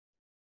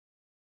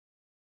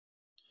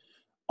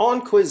On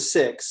quiz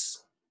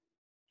 6,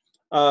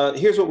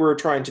 here's what we're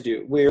trying to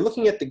do. We're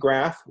looking at the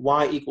graph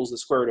y equals the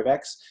square root of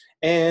x,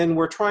 and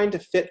we're trying to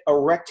fit a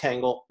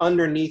rectangle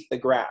underneath the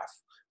graph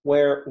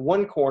where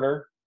one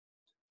corner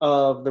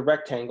of the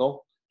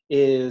rectangle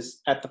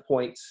is at the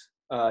point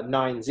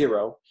 9,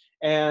 0,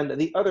 and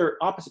the other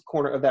opposite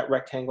corner of that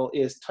rectangle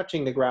is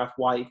touching the graph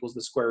y equals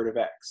the square root of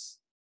x.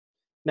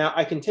 Now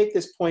I can take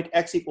this point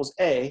x equals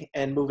a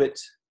and move it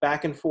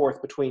back and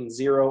forth between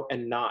 0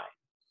 and 9.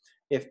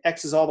 If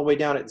x is all the way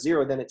down at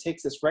 0, then it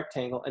takes this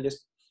rectangle and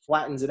just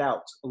flattens it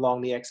out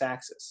along the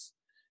x-axis.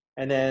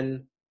 And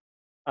then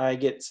I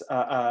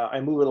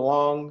move it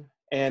along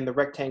and the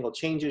rectangle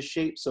changes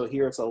shape. So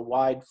here it's a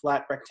wide,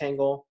 flat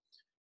rectangle.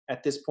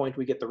 At this point,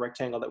 we get the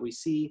rectangle that we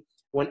see.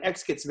 When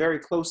x gets very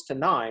close to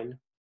 9,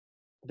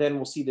 then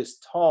we'll see this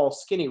tall,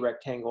 skinny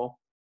rectangle.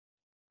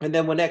 And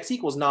then when x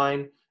equals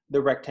 9,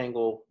 the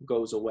rectangle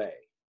goes away.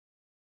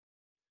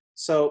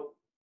 So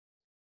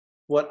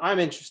what I'm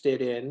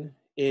interested in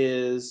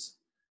is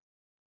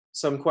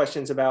some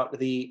questions about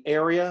the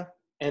area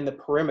and the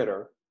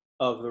perimeter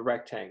of the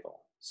rectangle.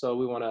 So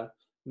we want to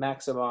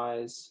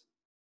maximize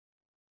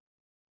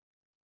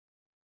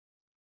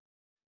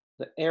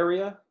the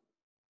area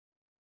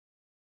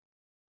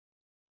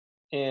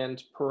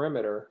and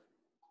perimeter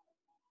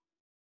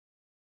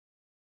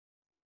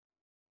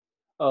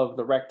of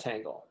the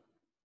rectangle.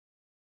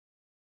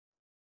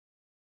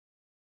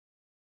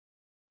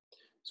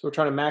 So we're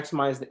trying to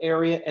maximize the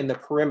area and the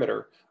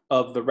perimeter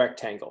of the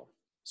rectangle.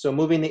 So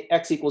moving the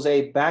x equals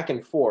a back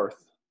and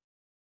forth,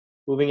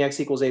 moving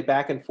x equals a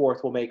back and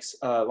forth will make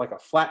like a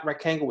flat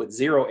rectangle with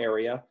 0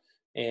 area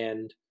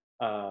and,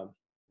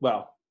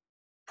 well,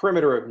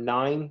 perimeter of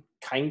 9,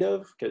 kind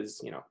of, because,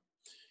 you know,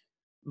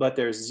 but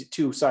there's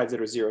two sides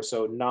that are 0.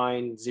 So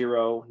 9,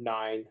 0,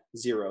 9,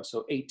 0,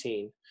 so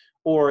 18.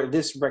 Or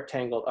this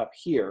rectangle up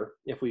here,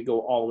 if we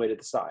go all the way to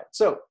the side.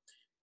 So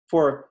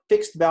for a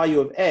fixed value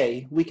of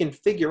a, we can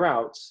figure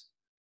out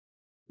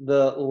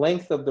the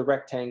length of the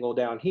rectangle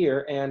down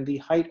here and the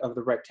height of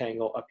the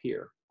rectangle up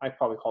here. I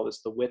probably call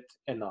this the width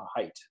and the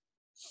height.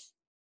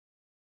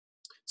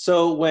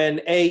 So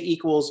when a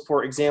equals,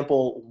 for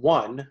example,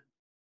 1,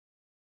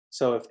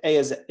 so if a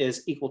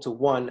is equal to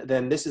 1,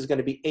 then this is going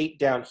to be 8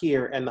 down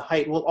here, and the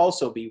height will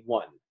also be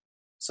 1.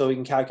 So we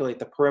can calculate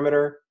the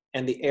perimeter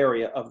and the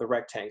area of the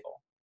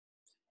rectangle.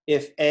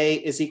 If a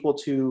is equal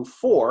to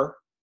 4,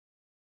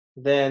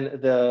 then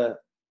the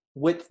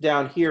width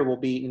down here will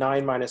be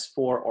 9 minus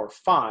 4, or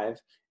 5,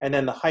 and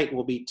then the height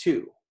will be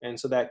 2. And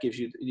so that gives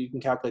you, you can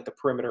calculate the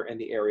perimeter and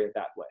the area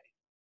that way.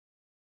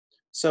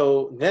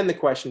 So then the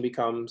question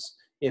becomes,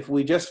 if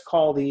we just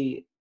call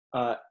the,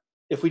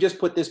 if we just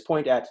put this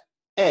point at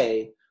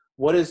a,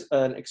 what is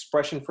an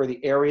expression for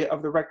the area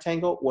of the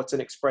rectangle? What's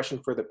an expression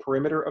for the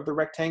perimeter of the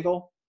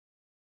rectangle?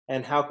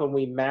 And how can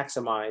we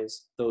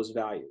maximize those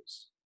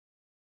values?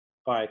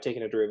 By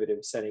taking a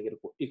derivative, setting it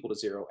equal to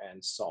 0,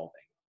 and solving.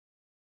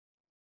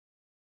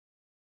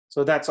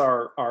 So that's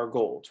our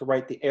goal, to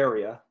write the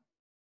area.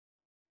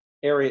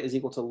 Area is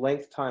equal to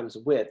length times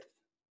width,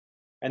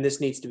 and this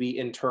needs to be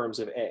in terms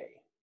of a.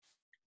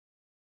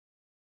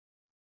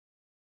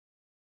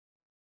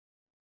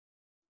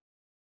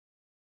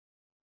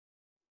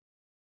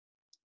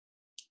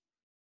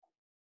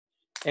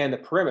 And the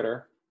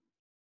perimeter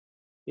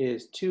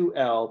is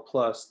 2L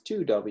plus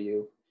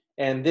 2W,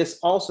 and this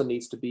also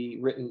needs to be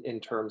written in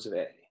terms of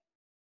a.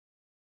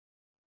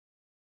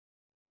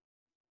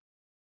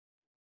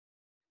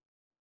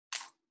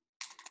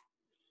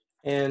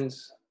 And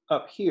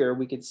up here,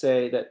 we could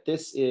say that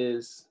this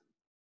is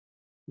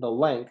the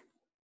length,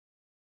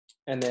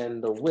 and then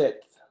the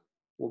width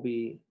will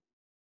be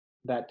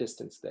that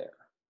distance there.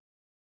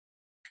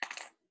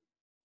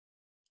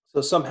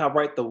 So somehow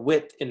write the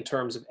width in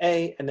terms of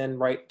a, and then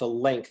write the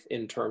length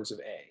in terms of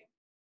a.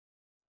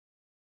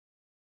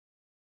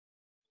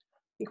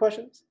 Any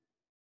questions?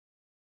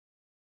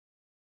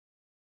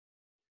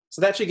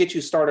 So that should get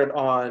you started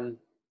on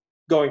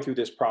going through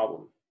this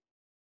problem.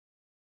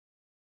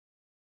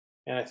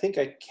 And I think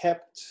I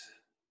kept,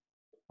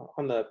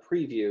 on the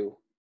preview,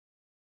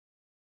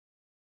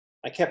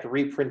 I kept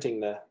reprinting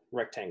the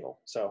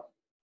rectangle, so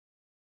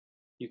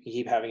you can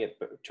keep having it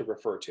to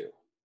refer to.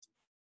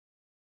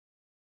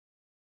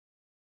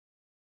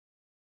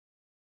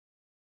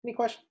 Any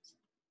questions?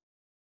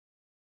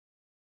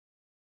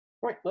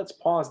 All right, let's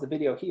pause the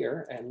video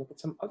here and look at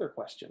some other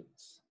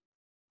questions.